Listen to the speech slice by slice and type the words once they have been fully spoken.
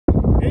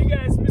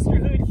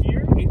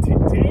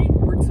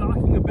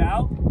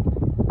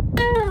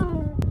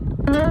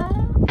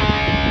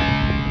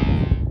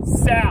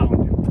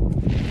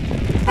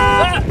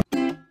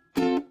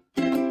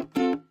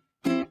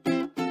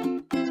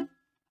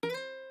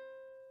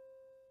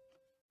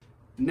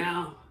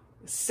Now,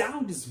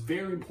 sound is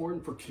very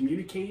important for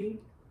communicating,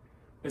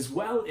 as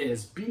well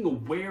as being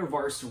aware of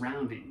our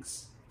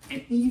surroundings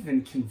and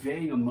even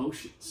conveying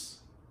emotions.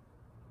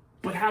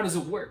 But how does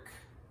it work?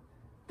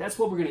 That's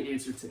what we're going to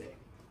answer today.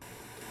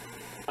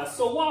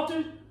 So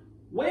Walter,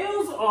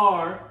 whales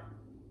are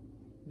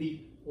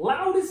the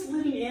loudest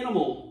living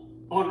animal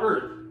on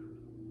Earth.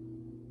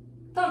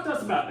 Talk to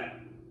us about that.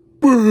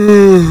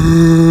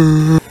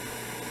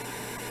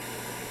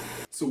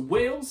 So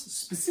whales,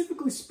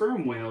 specifically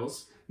sperm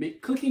whales,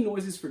 make clicking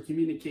noises for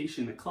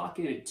communication that clock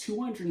in at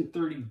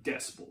 230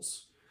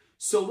 decibels.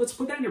 So let's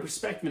put that into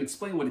perspective and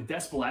explain what a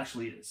decibel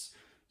actually is.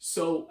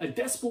 So a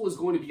decibel is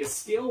going to be a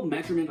scale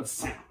measurement of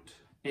sound.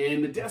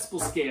 And the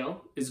decibel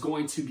scale is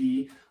going to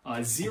be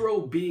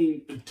 0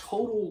 being a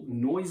total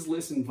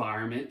noiseless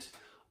environment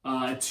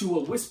to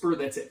a whisper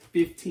that's at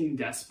 15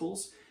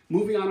 decibels.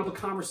 Moving on up a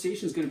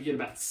conversation is going to be at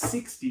about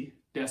 60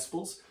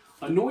 decibels.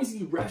 A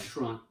noisy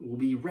restaurant will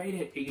be right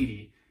at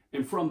 80.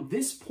 And from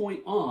this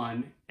point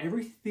on,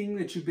 everything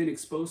that you've been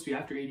exposed to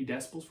after 80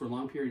 decibels for a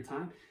long period of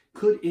time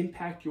could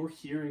impact your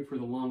hearing for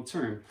the long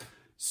term.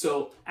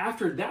 So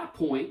after that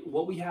point,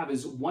 what we have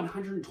is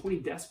 120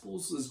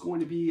 decibels is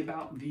going to be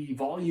about the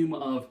volume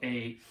of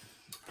a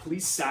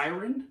police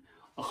siren.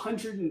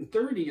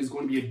 130 is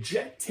going to be a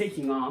jet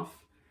taking off.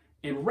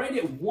 And right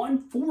at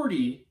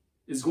 140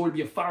 is going to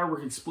be a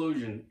firework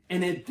explosion.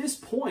 And at this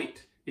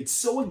point, it's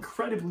so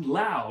incredibly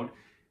loud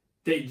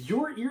that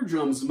your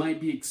eardrums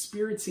might be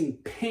experiencing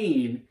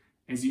pain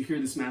as you hear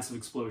this massive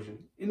explosion.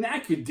 And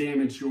that could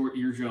damage your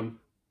eardrum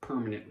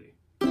permanently.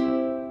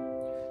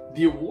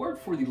 The award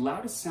for the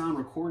loudest sound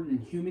recorded in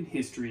human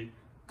history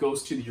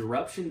goes to the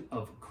eruption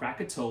of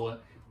Krakatoa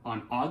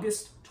on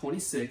August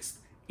 26,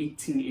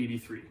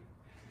 1883.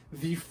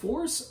 The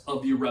force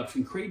of the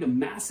eruption created a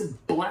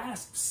massive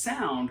blast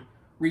sound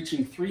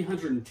reaching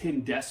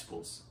 310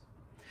 decibels.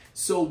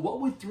 So what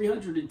would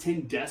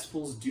 310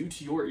 decibels do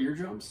to your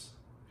eardrums?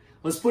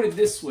 Let's put it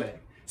this way.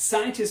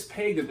 Scientists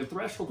peg that the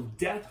threshold of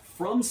death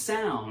from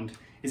sound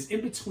is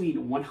in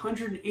between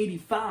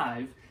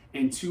 185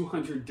 and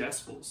 200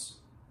 decibels.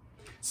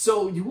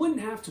 So you wouldn't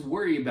have to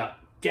worry about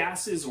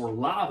gases or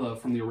lava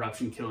from the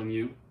eruption killing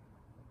you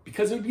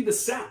because it would be the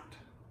sound.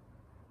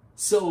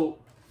 So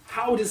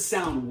how does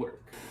sound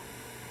work?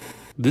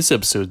 This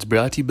episode's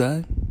brought to you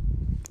by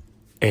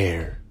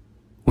air.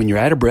 When you're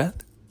out of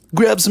breath,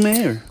 grab some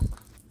air.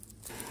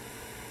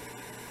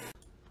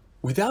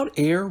 Without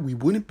air, we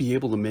wouldn't be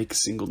able to make a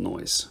single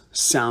noise.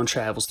 Sound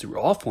travels through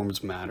all forms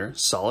of matter,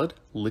 solid,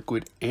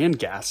 liquid, and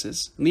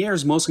gases, and the air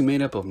is mostly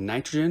made up of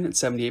nitrogen at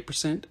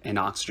 78% and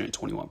oxygen at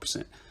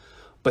 21%.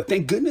 But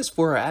thank goodness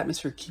for our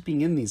atmosphere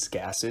keeping in these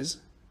gases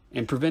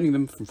and preventing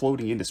them from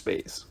floating into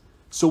space.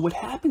 So what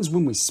happens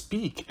when we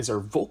speak is our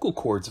vocal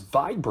cords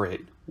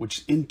vibrate,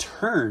 which in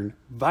turn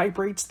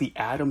vibrates the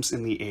atoms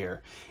in the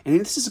air. And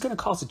this is going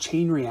to cause a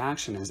chain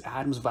reaction as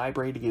atoms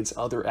vibrate against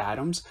other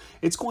atoms.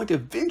 It's going to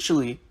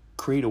eventually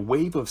create a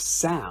wave of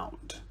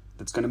sound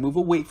that's going to move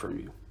away from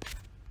you.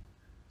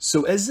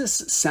 So as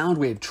this sound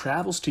wave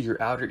travels to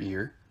your outer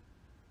ear,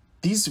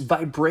 these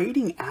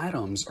vibrating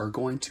atoms are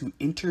going to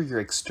enter your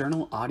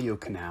external audio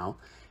canal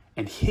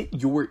and hit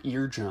your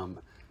eardrum.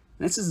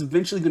 And this is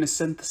eventually going to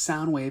send the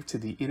sound wave to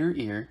the inner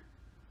ear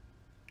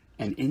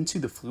and into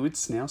the fluid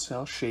snail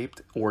shell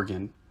shaped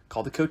organ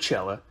called the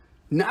Coachella,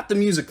 not the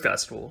music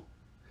festival.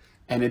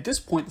 And at this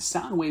point, the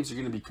sound waves are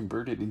going to be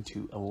converted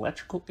into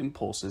electrical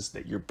impulses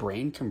that your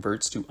brain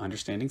converts to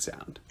understanding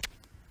sound.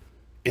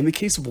 In the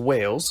case of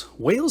whales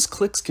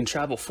clicks can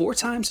travel 4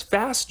 times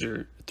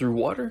faster through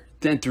water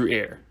than through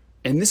air.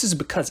 And this is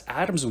because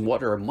atoms in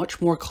water are much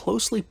more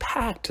closely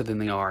packed than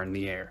they are in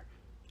the air.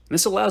 And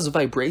this allows the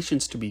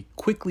vibrations to be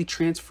quickly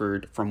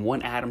transferred from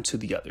one atom to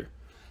the other.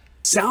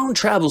 Sound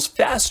travels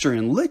faster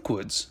in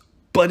liquids.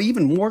 But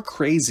even more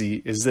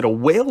crazy is that a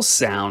whale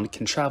sound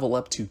can travel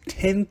up to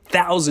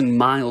 10,000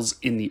 miles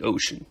in the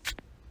ocean.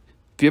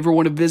 If you ever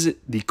want to visit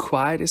the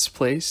quietest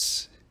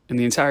place in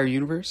the entire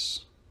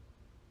universe,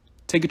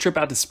 take a trip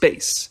out to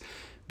space.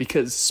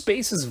 Because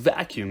space is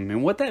vacuum,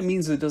 and what that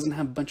means is it doesn't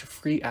have a bunch of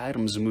free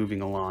atoms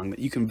moving along that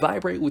you can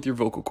vibrate with your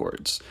vocal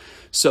cords.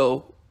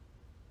 So,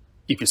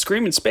 if you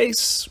scream in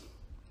space,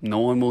 no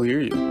one will hear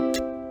you.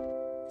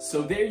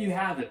 So there you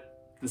have it,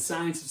 the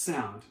science of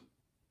sound.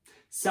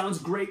 Sounds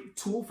great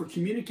tool for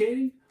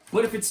communicating,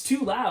 but if it's too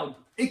loud,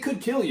 it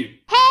could kill you.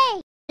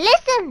 Hey,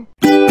 listen!